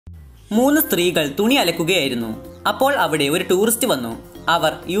3 സ്ത്രീകൾ തുണി അലക്കുകയായിരുന്നു. അപ്പോൾ അവിടെ ഒരു ടൂറിസ്റ്റ് വന്നു.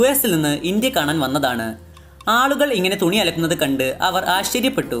 അവർ US നിന്ന് ഇന്ത്യ കാണാൻ വന്നതാണ്. ആളുകൾ ഇങ്ങനെ തുണി അലക്കുന്നത് കണ്ട് അവർ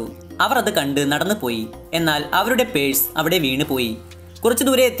ആശ്ചര്യപ്പെട്ടു. അവർ അത് കണ്ട് നടന്നുപോയി. എന്നാൽ അവരുടെ പേഴ്സ് അവിടെ വീണുപോയി. കുറച്ചു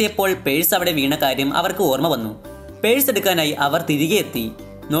ദൂരെ എത്തിയപ്പോൾ പേഴ്സ് അവിടെ വീണ കാര്യം അവർക്ക് ഓർമ്മ വന്നു. പേഴ്സ് എടുക്കാനായി അവർ തിരികെ എത്തി.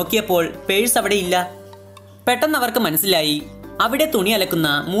 നോക്കിയപ്പോൾ പേഴ്സ് അവിടെ ഇല്ല. പെട്ടെന്ന് അവർക്ക് മനസ്സിലായി, അവിടെ തുണി അലക്കുന്ന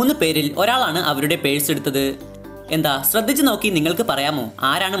 3 പേരിൽ ഒരാളാണ് അവരുടെ പേഴ്സ് എടുത്തത്. എന്താ, ശ്രദ്ധിച്ചു നോക്കി നിങ്ങൾക്ക് പറയാമോ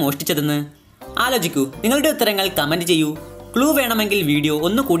ആരാണ് മോഷ്ടിച്ചതെന്ന്? ആലോചിക്കൂ. നിങ്ങളുടെ ഉത്തരങ്ങൾ കമന്റ് ചെയ്യൂ. ക്ലൂ വേണമെങ്കിൽ വീഡിയോ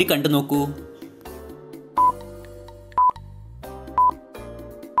ഒന്നുകൂടി കണ്ടു നോക്കൂ.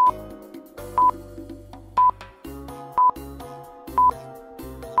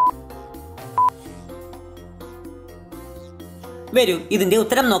 വരൂ, ഇതിന്റെ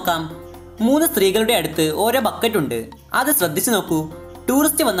ഉത്തരം നോക്കാം. 3 സ്ത്രീകളുടെ അടുത്ത് ഓരോ ബക്കറ്റ് ഉണ്ട്. അത് ശ്രദ്ധിച്ചു നോക്കൂ.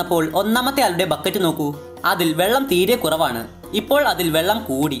 ടൂറിസ്റ്റ് വന്നപ്പോൾ ഒന്നാമത്തെ ആളുടെ ബക്കറ്റ് നോക്കൂ. അതിൽ വെള്ളം തീരെ കുറവാണ്. ഇപ്പോൾ അതിൽ വെള്ളം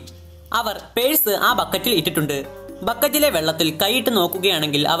കൂടി. അവർ പേഴ്സ് ആ ബക്കറ്റിൽ ഇട്ടിട്ടുണ്ട്. ബക്കറ്റിലെ വെള്ളത്തിൽ കൈയിട്ട്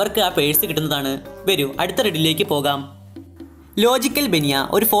നോക്കുകയാണെങ്കിൽ അവർക്ക് ആ പേഴ്സ് കിട്ടുന്നതാണ്. വരൂ, അടുത്ത റീഡിലേക്ക് പോകാം. ലോജിക്കൽ ബെനിയ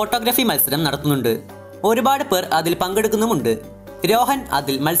ഒരു ഫോട്ടോഗ്രാഫി മത്സരം നടത്തുന്നുണ്ട്. ഒരുപാട് പേർ അതിൽ പങ്കെടുക്കുന്നുമുണ്ട്. രോഹൻ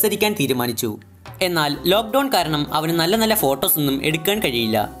അതിൽ മത്സരിക്കാൻ തീരുമാനിച്ചു. എന്നാൽ ലോക്ക്ഡൌൺ കാരണം അവന് നല്ല നല്ല ഫോട്ടോസ് ഒന്നും എടുക്കാൻ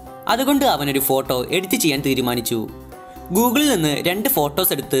കഴിയില്ല. അതുകൊണ്ട് അവനൊരു ഫോട്ടോ എഡിറ്റ് ചെയ്യാൻ തീരുമാനിച്ചു. ഗൂഗിളിൽ നിന്ന് 2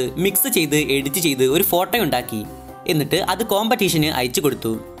 ഫോട്ടോസ് എടുത്ത് മിക്സ് ചെയ്ത് എഡിറ്റ് ചെയ്ത് ഒരു ഫോട്ടോ ഉണ്ടാക്കി. എന്നിട്ട് അത് കോമ്പറ്റീഷന് അയച്ചു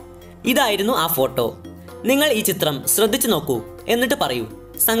കൊടുത്തു. ഇതായിരുന്നു ആ ഫോട്ടോ. നിങ്ങൾ ഈ ചിത്രം ശ്രദ്ധിച്ചു നോക്കൂ. എന്നിട്ട് പറയൂ,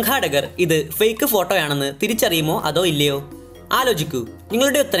 സംഘാടകർ ഇത് ഫേക്ക് ഫോട്ടോയാണെന്ന് തിരിച്ചറിയുമോ അതോ ഇല്ലയോ? ആലോചിക്കൂ.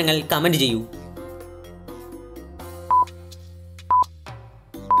 നിങ്ങളുടെ ഉത്തരങ്ങൾ കമന്റ് ചെയ്യൂ.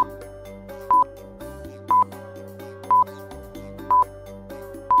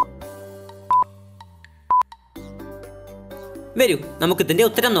 വരൂ, നമുക്കിതിന്റെ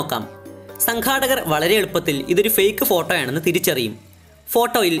ഉത്തരം നോക്കാം. സംഘാടകർ വളരെ എളുപ്പത്തിൽ ഇതൊരു ഫേക്ക് ഫോട്ടോയാണെന്ന് തിരിച്ചറിയും.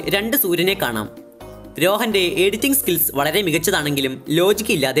 ഫോട്ടോയിൽ 2 സൂര്യനെ കാണാം. രോഹന്റെ എഡിറ്റിംഗ് സ്കിൽസ് വളരെ മികച്ചതാണെങ്കിലും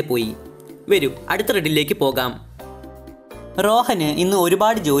ലോജിക്ക് ഇല്ലാതെ പോയി. വരൂ, അടുത്ത റീഡിലേക്ക് പോകാം. റോഹന് ഇന്ന്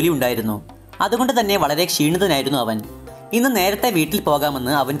ഒരുപാട് ജോലി ഉണ്ടായിരുന്നു. അതുകൊണ്ട് തന്നെ വളരെ ക്ഷീണിതനായിരുന്നു അവൻ. ഇന്ന് നേരത്തെ വീട്ടിൽ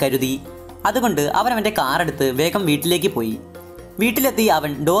പോകാമെന്ന് അവൻ കരുതി. അതുകൊണ്ട് അവൻ അവന്റെ കാറെടുത്ത് വേഗം വീട്ടിലേക്ക് പോയി. വീട്ടിലെത്തി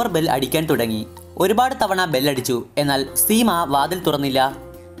അവൻ ഡോർ ബെൽ അടിക്കാൻ തുടങ്ങി. ഒരുപാട് തവണ ബെല്ലടിച്ചു. എന്നാൽ സീമ വാതിൽ തുറന്നില്ല.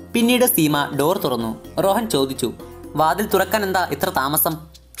 പിന്നീട് സീമ ഡോർ തുറന്നു. റോഹൻ ചോദിച്ചു, വാതിൽ തുറക്കാൻ എന്താ ഇത്ര താമസം?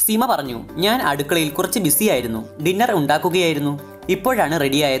 സീമ പറഞ്ഞു, ഞാൻ അടുക്കളയിൽ കുറച്ച് ബിസിയായിരുന്നു. ഡിന്നർ ഉണ്ടാക്കുകയായിരുന്നു. ഇപ്പോഴാണ്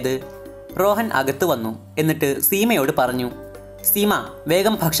റെഡിയായത്. റോഹൻ അകത്ത് വന്നു. എന്നിട്ട് സീമയോട് പറഞ്ഞു, സീമ,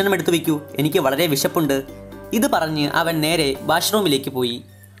 വേഗം ഭക്ഷണം എടുത്തു വയ്ക്കൂ. എനിക്ക് വളരെ വിശപ്പുണ്ട്. ഇത് പറഞ്ഞ് അവൻ നേരെ വാഷ്റൂമിലേക്ക് പോയി.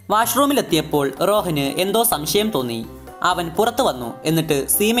 വാഷ്റൂമിലെത്തിയപ്പോൾ റോഹന് എന്തോ സംശയം തോന്നി. അവൻ പുറത്തു വന്നു. എന്നിട്ട്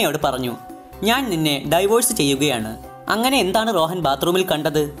സീമയോട് പറഞ്ഞു, ഞാൻ നിന്നെ ഡൈവോഴ്സ് ചെയ്യുകയാണ്. അങ്ങനെ എന്താണ് റോഹൻ ബാത്റൂമിൽ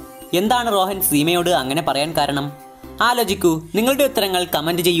കണ്ടത്? എന്താണ് റോഹൻ സീമയോട് അങ്ങനെ പറയാൻ കാരണം? ആലോചിക്കൂ. നിങ്ങളുടെ ഉത്തരങ്ങൾ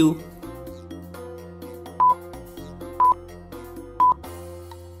കമന്റ് ചെയ്യൂ.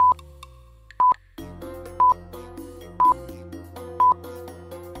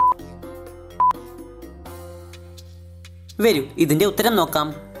 വരൂ, ഇതിന്റെ ഉത്തരം നോക്കാം.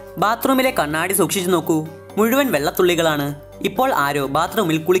 ബാത്റൂമിലെ കണ്ണാടി സൂക്ഷിച്ചു നോക്കൂ. മുഴുവൻ വെള്ളത്തുള്ളികളാണ്. ഇപ്പോൾ ആരോ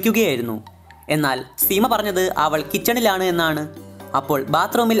ബാത്റൂമിൽ കുളിക്കുകയായിരുന്നു. എന്നാൽ സീമ പറഞ്ഞത് അവൾ കിച്ചണിലാണ് എന്നാണ്. അപ്പോൾ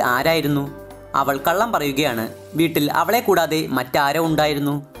ബാത്റൂമിൽ ആരായിരുന്നു? അവൾ കള്ളം പറയുകയാണ്. വീട്ടിൽ അവളെ കൂടാതെ മറ്റാരോ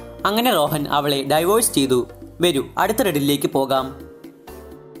ഉണ്ടായിരുന്നു. അങ്ങനെ റോഹൻ അവളെ ഡൈവോഴ്സ് ചെയ്തു. വരൂ, അടുത്ത റീഡിലേക്ക് പോകാം.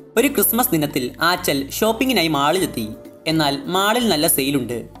 ഒരു ക്രിസ്മസ് ദിനത്തിൽ ആച്ചൽ ഷോപ്പിങ്ങിനായി മാളിലെത്തി. എന്നാൽ മാളിൽ നല്ല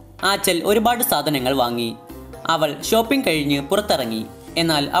സെയിലുണ്ട്. ആച്ചൽ ഒരുപാട് സാധനങ്ങൾ വാങ്ങി. അവൾ ഷോപ്പിംഗ് കഴിഞ്ഞ് പുറത്തിറങ്ങി.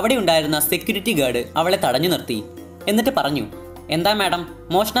 എന്നാൽ അവിടെ ഉണ്ടായിരുന്ന സെക്യൂരിറ്റി ഗാർഡ് അവളെ തടഞ്ഞു നിർത്തി. എന്നിട്ട് പറഞ്ഞു, എന്താ മാഡം,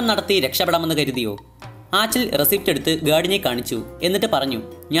 മോഷണം നടത്തി രക്ഷപ്പെടാമെന്ന് കരുതിയോ? ആച്ചൽ റെസിപ്റ്റ് എടുത്ത് ഗാർഡിനെ കാണിച്ചു. എന്നിട്ട് പറഞ്ഞു,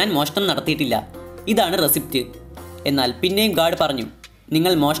 ഞാൻ മോഷണം നടത്തിയിട്ടില്ല. ഇതാണ് റെസിപ്റ്റ്. എന്നാൽ പിന്നെയും ഗാർഡ് പറഞ്ഞു,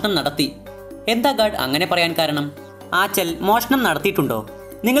 നിങ്ങൾ മോഷണം നടത്തി. എന്താ ഗാർഡ് അങ്ങനെ പറയാൻ കാരണം? ആച്ചൽ മോഷണം നടത്തിയിട്ടുണ്ടോ?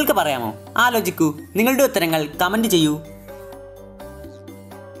 നിങ്ങൾക്ക് പറയാമോ? ആലോചിക്കൂ. നിങ്ങളുടെ ഉത്തരങ്ങൾ കമന്റ് ചെയ്യൂ.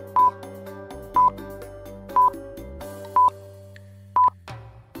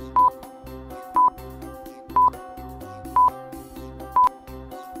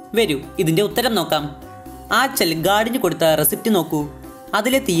 വരൂ, ഇതിന്റെ ഉത്തരം നോക്കാം. ആച്ചൽ ഗാർഡിന് കൊടുത്ത റെസിപ്റ്റ് നോക്കൂ.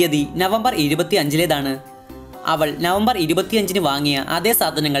 അതിലെ തീയതി നവംബർ 25-ലേതാണ്. അവൾ നവംബർ 25-ന് വാങ്ങിയ അതേ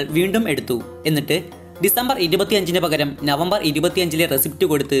സാധനങ്ങൾ വീണ്ടും എടുത്തു. എന്നിട്ട് ഡിസംബർ 25-ന് പകരം നവംബർ 25-ലെ റെസിപ്റ്റ്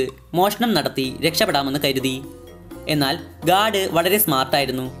കൊടുത്ത് മോഷണം നടത്തി രക്ഷപ്പെടാമെന്ന് കരുതി. എന്നാൽ ഗാർഡ് വളരെ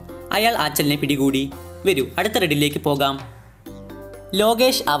സ്മാർട്ടായിരുന്നു. അയാൾ ആച്ചലിനെ പിടികൂടി. വരൂ, അടുത്ത റീഡിലേക്ക് പോകാം.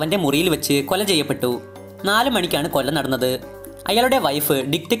 ലോകേഷ് അവന്റെ മുറിയിൽ വെച്ച് കൊല ചെയ്യപ്പെട്ടു. 4 മണിക്കാണ് കൊല നടന്നത്. അയാളുടെ വൈഫ്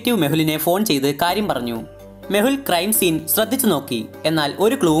ഡിറ്റക്റ്റീവ് മെഹുലിനെ ഫോൺ ചെയ്ത് കാര്യം പറഞ്ഞു. മെഹുൽ ക്രൈം സീൻ ശ്രദ്ധിച്ചു നോക്കി. എന്നാൽ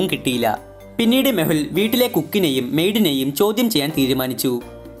ഒരു ക്ലൂവും കിട്ടിയില്ല. പിന്നീട് മെഹുൽ വീട്ടിലെ കുക്കിനെയും മെയ്ഡിനെയും ചോദ്യം ചെയ്യാൻ തീരുമാനിച്ചു.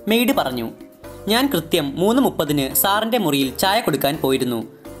 മെയ്ഡ് പറഞ്ഞു, ഞാൻ കൃത്യം 3:30 സാറിൻ്റെ മുറിയിൽ ചായ കൊടുക്കാൻ പോയിരുന്നു.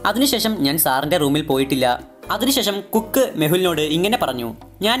 അതിനുശേഷം ഞാൻ സാറിൻ്റെ റൂമിൽ പോയിട്ടില്ല. അതിനുശേഷം കുക്ക് മെഹുലിനോട് ഇങ്ങനെ പറഞ്ഞു,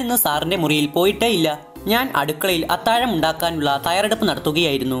 ഞാൻ ഇന്ന് സാറിൻ്റെ മുറിയിൽ പോയിട്ടേ ഇല്ല. ഞാൻ അടുക്കളയിൽ അത്താഴം ഉണ്ടാക്കാനുള്ള തയ്യാറെടുപ്പ്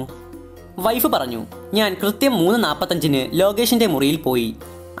നടത്തുകയായിരുന്നു. വൈഫ് പറഞ്ഞു, ഞാൻ കൃത്യം 3:45 ലോകേഷിൻ്റെ മുറിയിൽ പോയി.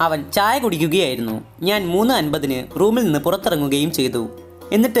 അവൻ ചായ കുടിക്കുകയായിരുന്നു. ഞാൻ 3:50 റൂമിൽ നിന്ന് പുറത്തിറങ്ങുകയും ചെയ്തു.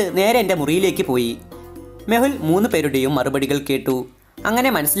 എന്നിട്ട് നേരെ എൻ്റെ മുറിയിലേക്ക് പോയി. മെഹുൽ 3 പേരുടെയും മറുപടികൾ കേട്ടു. അങ്ങനെ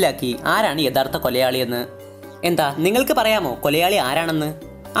മനസ്സിലാക്കി ആരാണ് യഥാർത്ഥ കൊലയാളിയെന്ന്. എന്താ നിങ്ങൾക്ക് പറയാമോ കൊലയാളി ആരാണെന്ന്?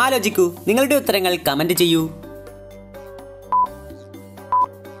 ആലോചിക്കൂ, നിങ്ങളുടെ ഉത്തരങ്ങൾ കമൻറ്റ് ചെയ്യൂ.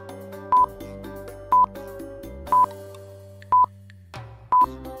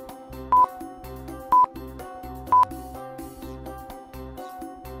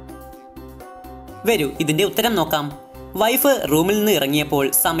 വരൂ ഇതിൻ്റെ ഉത്തരം നോക്കാം. വൈഫ് റൂമിൽ നിന്ന് ഇറങ്ങിയപ്പോൾ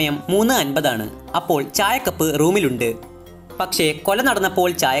സമയം 3:50. അപ്പോൾ ചായക്കപ്പ് റൂമിലുണ്ട്. പക്ഷേ കൊല നടന്നപ്പോൾ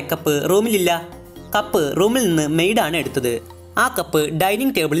ചായക്കപ്പ് റൂമിലില്ല. കപ്പ് റൂമിൽ നിന്ന് മെയ്ഡാണ് എടുത്തത്. ആ കപ്പ്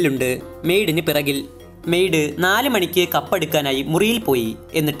ഡൈനിങ് ടേബിളിലുണ്ട്, മെയ്ഡിന് പിറകിൽ. മെയ്ഡ് 4 മണിക്ക് കപ്പെടുക്കാനായി മുറിയിൽ പോയി.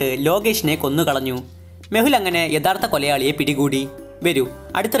 എന്നിട്ട് ലോകേഷിനെ കൊന്നുകളഞ്ഞു. മെഹുൽ അങ്ങനെ യഥാർത്ഥ കൊലയാളിയെ പിടികൂടി. വരൂ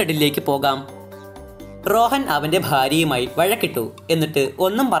അടുത്ത റെഡിലേക്ക് പോകാം. റോഹൻ അവൻ്റെ ഭാര്യയുമായി വഴക്കിട്ടു. എന്നിട്ട്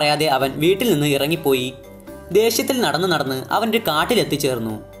ഒന്നും പറയാതെ അവൻ വീട്ടിൽ നിന്ന് ഇറങ്ങിപ്പോയി. ദേഷ്യത്തിൽ നടന്ന് അവൻ്റെ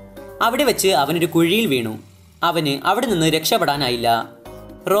കാട്ടിലെത്തിച്ചേർന്നു. അവിടെ വെച്ച് അവനൊരു കുഴിയിൽ വീണു. അവന് അവിടെ നിന്ന് രക്ഷപ്പെടാനായില്ല.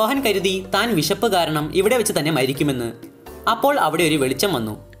 റോഹൻ കരുതി താൻ വിശപ്പ് കാരണം ഇവിടെ വെച്ച് തന്നെ മരിക്കുമെന്ന്. അപ്പോൾ അവിടെ ഒരു വെളിച്ചം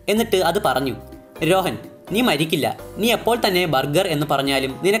വന്നു. എന്നിട്ട് അത് പറഞ്ഞു, രോഹൻ നീ മരിക്കില്ല. നീ എപ്പോൾ തന്നെ ബർഗർ എന്ന്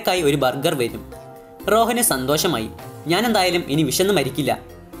പറഞ്ഞാലും നിനക്കായി ഒരു ബർഗർ വരും. റോഹന് സന്തോഷമായി. ഞാൻ എന്തായാലും ഇനി വിശന്ന് മരിക്കില്ല.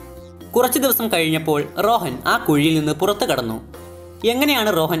 കുറച്ച് ദിവസം കഴിഞ്ഞപ്പോൾ റോഹൻ ആ കുഴിയിൽ നിന്ന് പുറത്തു കടന്നു. എങ്ങനെയാണ്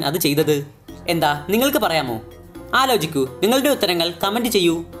റോഹൻ അത് ചെയ്തത്? എന്താ നിങ്ങൾക്ക് പറയാമോ? ആലോചിക്കൂ, നിങ്ങളുടെ ഉത്തരങ്ങൾ കമൻറ്റ്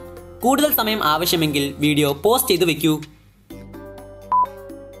ചെയ്യൂ. കൂടുതൽ സമയം ആവശ്യമെങ്കിൽ വീഡിയോ പോസ്റ്റ് ചെയ്ത് വെക്കൂ.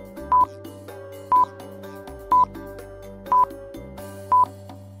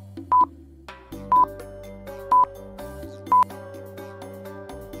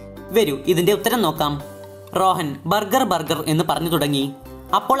 വരൂ ഇതിൻ്റെ ഉത്തരം നോക്കാം. റോഹൻ ബർഗർ ബർഗർ എന്ന് പറഞ്ഞു തുടങ്ങി.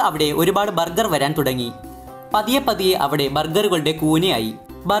 അപ്പോൾ അവിടെ ഒരുപാട് ബർഗർ വരാൻ തുടങ്ങി. പതിയെ അവിടെ ബർഗറുകളുടെ കൂനയായി.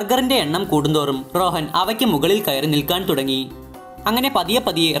 ബർഗറിന്റെ എണ്ണം കൂടുന്തോറും റോഹൻ അവയ്ക്ക് മുകളിൽ കയറി നിൽക്കാൻ തുടങ്ങി. അങ്ങനെ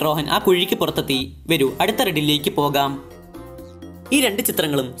പതിയെ റോഹൻ ആ കുഴിക്ക് പുറത്തെത്തി. വരൂ അടുത്ത റെഡിലേക്ക് പോകാം. ഈ 2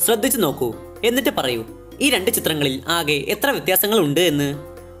 ചിത്രങ്ങളും ശ്രദ്ധിച്ചു നോക്കൂ. എന്നിട്ട് പറയൂ, ഈ 2 ചിത്രങ്ങളിൽ ആകെ എത്ര വ്യത്യാസങ്ങൾ ഉണ്ട് എന്ന്.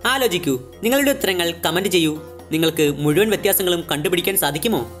 ആലോചിക്കൂ, നിങ്ങളുടെ ഉത്തരങ്ങൾ കമൻറ്റ് ചെയ്യൂ. നിങ്ങൾക്ക് മുഴുവൻ വ്യത്യാസങ്ങളും കണ്ടുപിടിക്കാൻ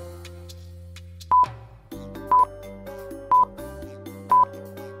സാധിക്കുമോ?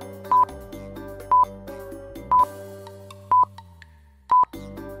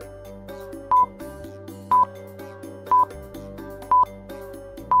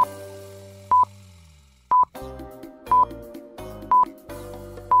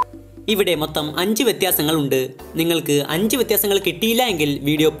 ഇവിടെ മൊത്തം 5 വ്യത്യാസങ്ങൾ ഉണ്ട്. നിങ്ങൾക്ക് 5 വ്യത്യാസങ്ങൾ കിട്ടിയില്ല എങ്കിൽ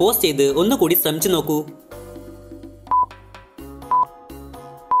വീഡിയോ പോസ്റ്റ് ചെയ്ത് ഒന്നുകൂടി ശ്രമിച്ചു നോക്കൂ.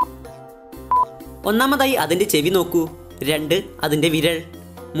 ഒന്നാമതായി അതിൻ്റെ ചെവി നോക്കൂ. 2 അതിൻ്റെ വിരൽ.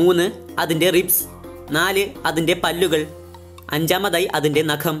 3 അതിൻ്റെ റിബ്സ്. 4 അതിൻ്റെ പല്ലുകൾ. 5-മതായി അതിൻ്റെ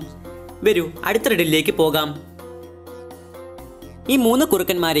നഖം. വരൂ അടുത്ത റെഡിലേക്ക് പോകാം. ഈ 3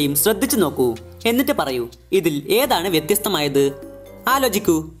 കുറുക്കന്മാരെയും ശ്രദ്ധിച്ചു നോക്കൂ. എന്നിട്ട് പറയൂ, ഇതിൽ ഏതാണ് വ്യത്യസ്തമായത്?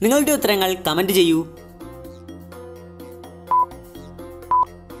 ആലോചിക്കൂ, നിങ്ങളുടെ ഉത്തരങ്ങൾ കമൻറ്റ് ചെയ്യൂ.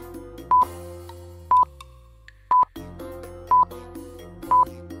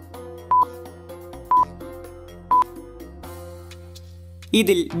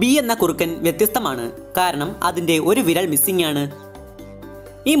 ഇതിൽ ബി എന്ന കുറുക്കൻ വ്യത്യസ്തമാണ്. കാരണം അതിൻ്റെ ഒരു വിരൽ മിസ്സിംഗ് ആണ്.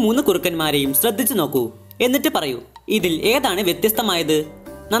 ഈ 3 കുറുക്കന്മാരെയും ശ്രദ്ധിച്ചു നോക്കൂ. എന്നിട്ട് പറയൂ, ഇതിൽ ഏതാണ് വ്യത്യസ്തമായത്?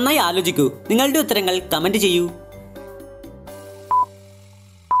 നന്നായി ആലോചിക്കൂ. നിങ്ങളുടെ ഉത്തരങ്ങൾ കമൻറ്റ് ചെയ്യൂ.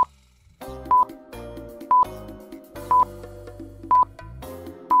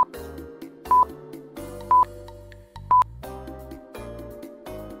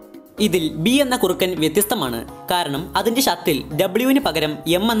 ഇതിൽ ബി എന്ന കുറുക്കൻ വ്യത്യസ്തമാണ്. കാരണം അതിൻ്റെ ഷർട്ടിൽ ഡബ്ല്യുവിന് പകരം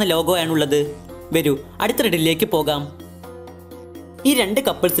എം എന്ന ലോഗോയാണുള്ളത്. വരൂ അടുത്ത റെഡിലേക്ക് പോകാം. ഈ 2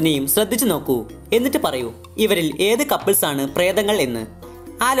 കപ്പിൾസിനെയും ശ്രദ്ധിച്ചു നോക്കൂ. എന്നിട്ട് പറയൂ, ഇവരിൽ ഏത് കപ്പിൾസാണ് പ്രേതങ്ങൾ എന്ന്.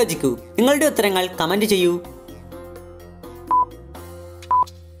 ആലോചിക്കൂ. നിങ്ങളുടെ ഉത്തരങ്ങൾ കമൻറ്റ് ചെയ്യൂ.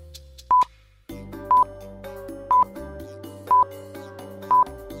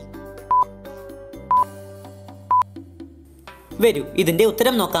 വരൂ ഇതിൻ്റെ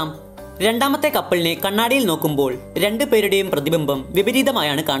ഉത്തരം നോക്കാം. രണ്ടാമത്തെ കപ്പിളിനെ കണ്ണാടിയിൽ നോക്കുമ്പോൾ 2 പേരുടെയും പ്രതിബിംബം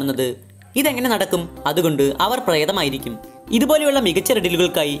വിപരീതമായാണ് കാണുന്നത്. ഇതെങ്ങനെ നടക്കും? അതുകൊണ്ട് അവർ പ്രേതമായിരിക്കും. ഇതുപോലെയുള്ള മികച്ച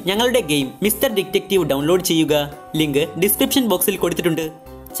റെഡിലുകൾക്കായി ഞങ്ങളുടെ ഗെയിം മിസ്റ്റർ ഡിറ്റക്റ്റീവ് ഡൗൺലോഡ് ചെയ്യുക. ലിങ്ക് ഡിസ്ക്രിപ്ഷൻ ബോക്സിൽ കൊടുത്തിട്ടുണ്ട്.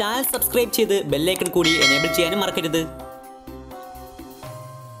 ചാനൽ സബ്സ്ക്രൈബ് ചെയ്ത് ബെല്ലൈക്കൺ കൂടി എനേബിൾ ചെയ്യാനും മറക്കരുത്.